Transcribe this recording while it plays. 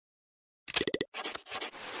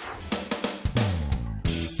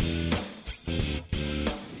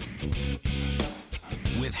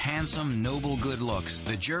handsome, noble good looks,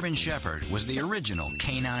 the German Shepherd was the original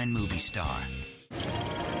canine movie star.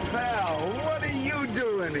 Pal, what are you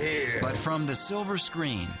doing here? But from the silver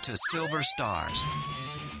screen to silver stars,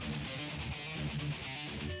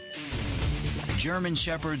 German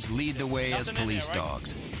Shepherds lead the way as police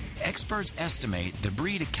dogs. Experts estimate the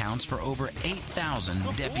breed accounts for over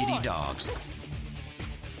 8,000 deputy dogs.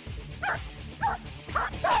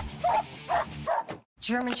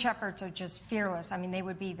 German Shepherds are just fearless. I mean, they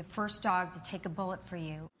would be the first dog to take a bullet for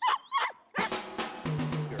you.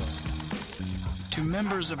 To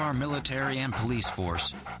members of our military and police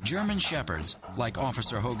force, German Shepherds, like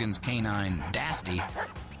Officer Hogan's canine Dasty,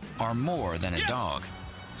 are more than a dog.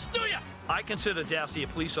 I consider Dasty a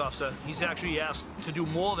police officer. He's actually asked to do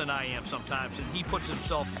more than I am sometimes, and he puts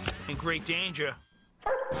himself in great danger.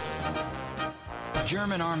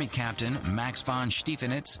 German Army Captain Max von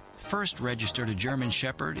Stiefenitz first registered a German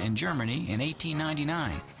Shepherd in Germany in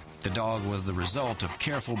 1899. The dog was the result of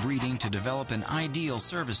careful breeding to develop an ideal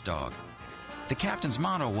service dog. The captain's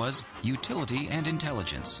motto was utility and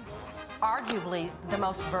intelligence. Arguably the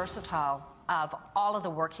most versatile of all of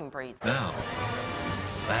the working breeds. Now,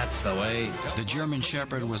 that's the way. The German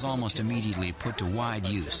Shepherd was almost immediately put to wide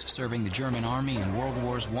use, serving the German Army in World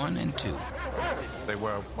Wars I and II. They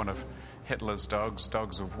were one of Hitler's dogs,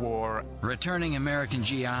 dogs of war. Returning American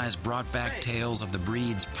GIs brought back tales of the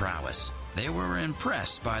breed's prowess. They were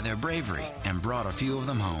impressed by their bravery and brought a few of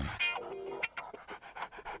them home.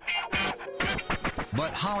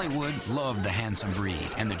 But Hollywood loved the handsome breed,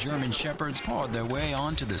 and the German Shepherds pawed their way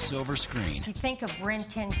onto the silver screen. If you think of Rin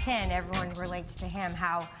Tin Tin, everyone relates to him,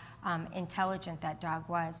 how intelligent that dog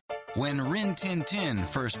was. When Rin Tin Tin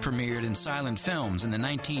first premiered in silent films in the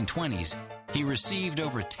 1920s, he received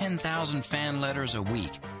over 10,000 fan letters a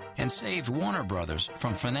week and saved Warner Brothers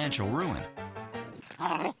from financial ruin.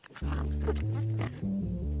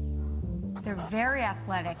 They're very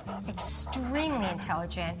athletic, extremely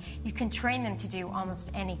intelligent. You can train them to do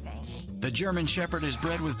almost anything. The German Shepherd is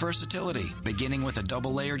bred with versatility, beginning with a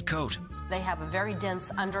double-layered coat. They have a very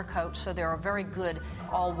dense undercoat, so they're a very good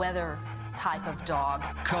all-weather type of dog.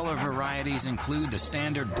 Color varieties include the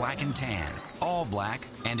standard black and tan, all black,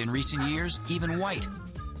 and in recent years, even white.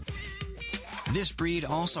 This breed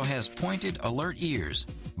also has pointed, alert ears,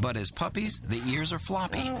 but as puppies, the ears are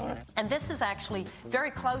floppy. And this is actually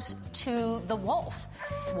very close to the wolf.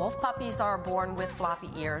 Wolf puppies are born with floppy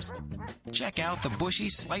ears. Check out the bushy,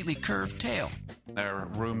 slightly curved tail. There are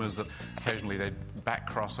rumors that occasionally they'd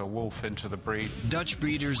back-cross a wolf into the breed. Dutch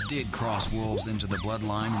breeders did cross wolves into the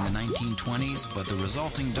bloodline in the 1920s, but the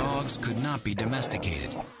resulting dogs could not be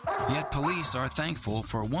domesticated. Yet police are thankful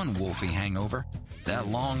for one wolfy hangover, that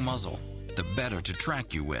long muzzle, the better to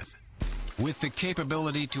track you with. With the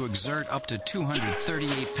capability to exert up to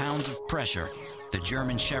 238 pounds of pressure, the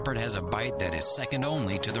German Shepherd has a bite that is second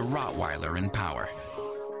only to the Rottweiler in power.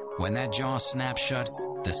 When that jaw snaps shut,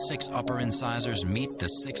 the 6 upper incisors meet the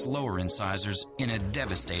 6 lower incisors in a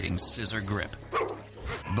devastating scissor grip.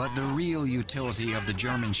 But the real utility of the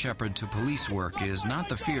German Shepherd to police work is not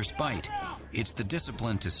the fierce bite. It's the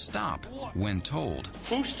discipline to stop when told.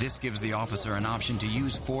 This gives the officer an option to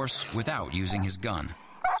use force without using his gun.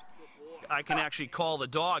 I can actually call the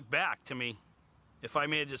dog back to me. If I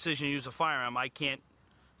made a decision to use a firearm, I can't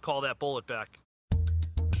call that bullet back.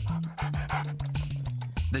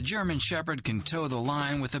 The German Shepherd can toe the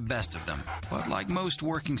line with the best of them, but like most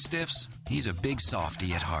working stiffs, he's a big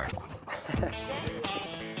softy at heart.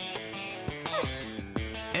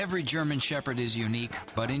 Every German Shepherd is unique,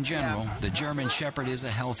 but in general, the German Shepherd is a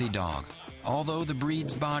healthy dog, although the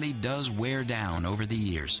breed's body does wear down over the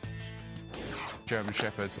years. German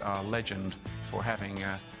Shepherds are legend for having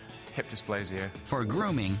hip dysplasia. For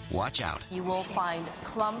grooming, watch out. You will find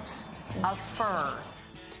clumps of fur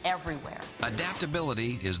everywhere.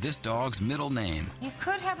 Adaptability is this dog's middle name. You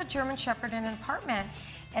could have a German Shepherd in an apartment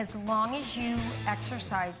as long as you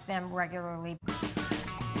exercise them regularly.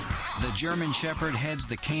 The German Shepherd heads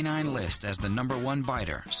the canine list as the #1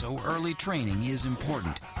 biter, so early training is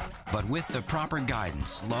important. But with the proper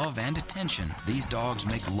guidance, love, and attention, these dogs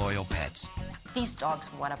make loyal pets. These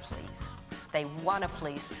dogs want to please. They want to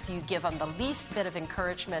please, so you give them the least bit of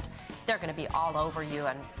encouragement, they're going to be all over you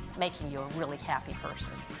and making you a really happy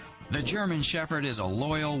person. The German Shepherd is a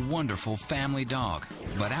loyal, wonderful family dog,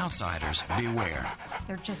 but outsiders beware.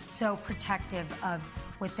 They're just so protective of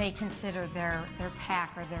what they consider their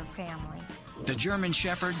pack or their family. The German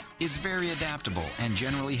Shepherd is very adaptable and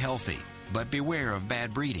generally healthy, but beware of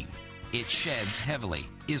bad breeding. It sheds heavily,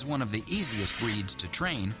 is one of the easiest breeds to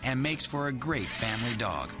train, and makes for a great family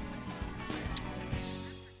dog.